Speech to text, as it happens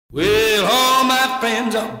Well, all my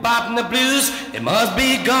friends are bopping the blues. It must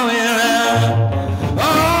be going around.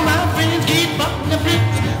 All my friends keep bopping the blues.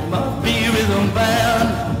 It must be rhythm bound.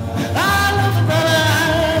 I love it, brother.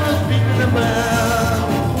 I must be rhythm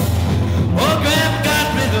bound. Oh, Grandpa got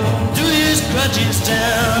rhythm to his crutches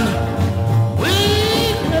down.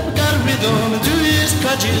 Well, Grandpa got rhythm to his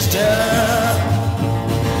crutches down.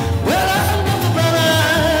 Well, I love it, brother.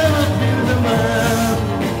 I must be rhythm bound.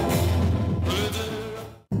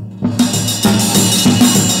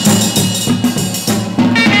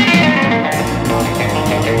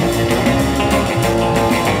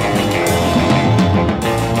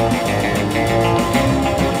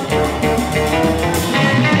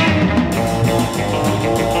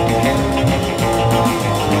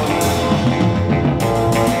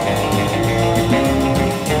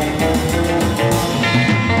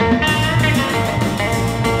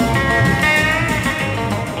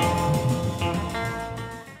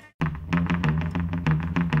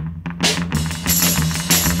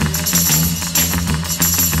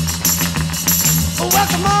 Well,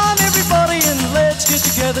 come on, everybody, and let's get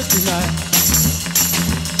together tonight.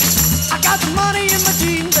 I got the money in my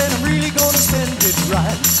jeans, and I'm really gonna spend it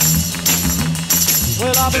right.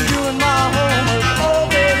 Well, I've been doing my homework all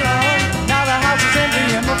day long. Now the house is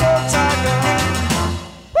empty and my folks are gone.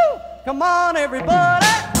 Woo! Come on, everybody.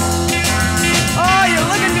 Oh, you're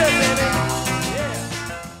looking good, baby.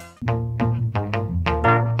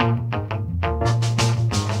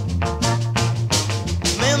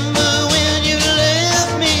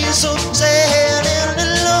 So sad and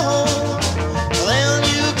alone. Then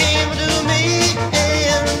you came to me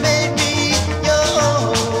and made me your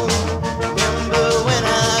own. Remember when I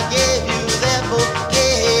gave you that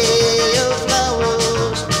bouquet of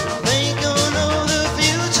flowers, thinking of the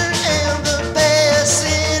future and the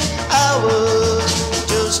passing hours,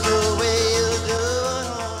 just the way you do it,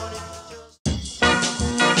 honey.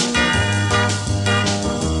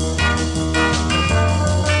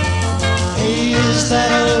 Hey, is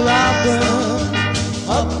that a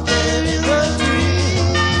up there in the tree?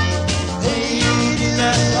 Hey, did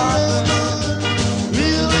that robin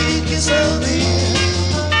really kiss me?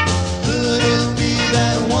 Could it be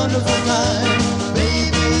that wonderful time,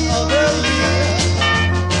 baby of the year,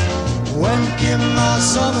 when can my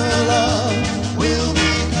summer love will be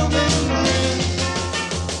coming near?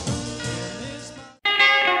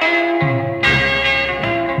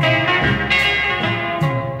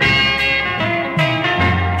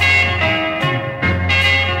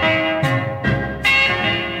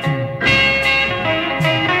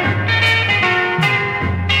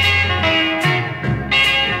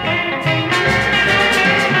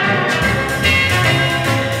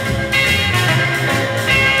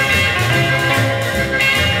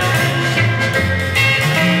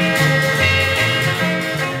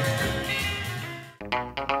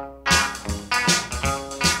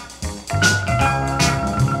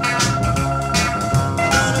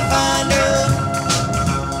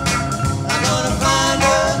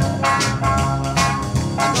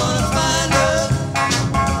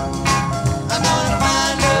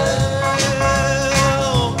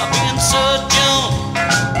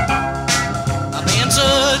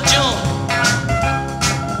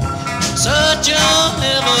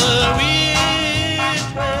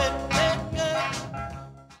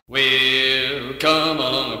 Well, come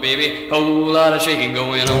along, baby, whole lot of shaking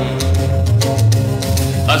going on.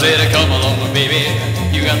 I said, come along, baby,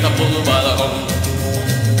 you got the bull by the horn.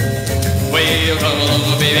 Well, come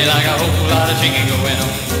along, baby, like a whole lot of shaking going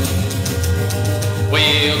on.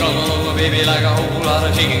 Well, come along, baby, like a whole lot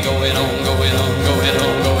of shaking going on, going on, going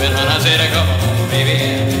on, going on. I said, come along, baby,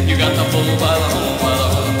 you got the bull by the horn.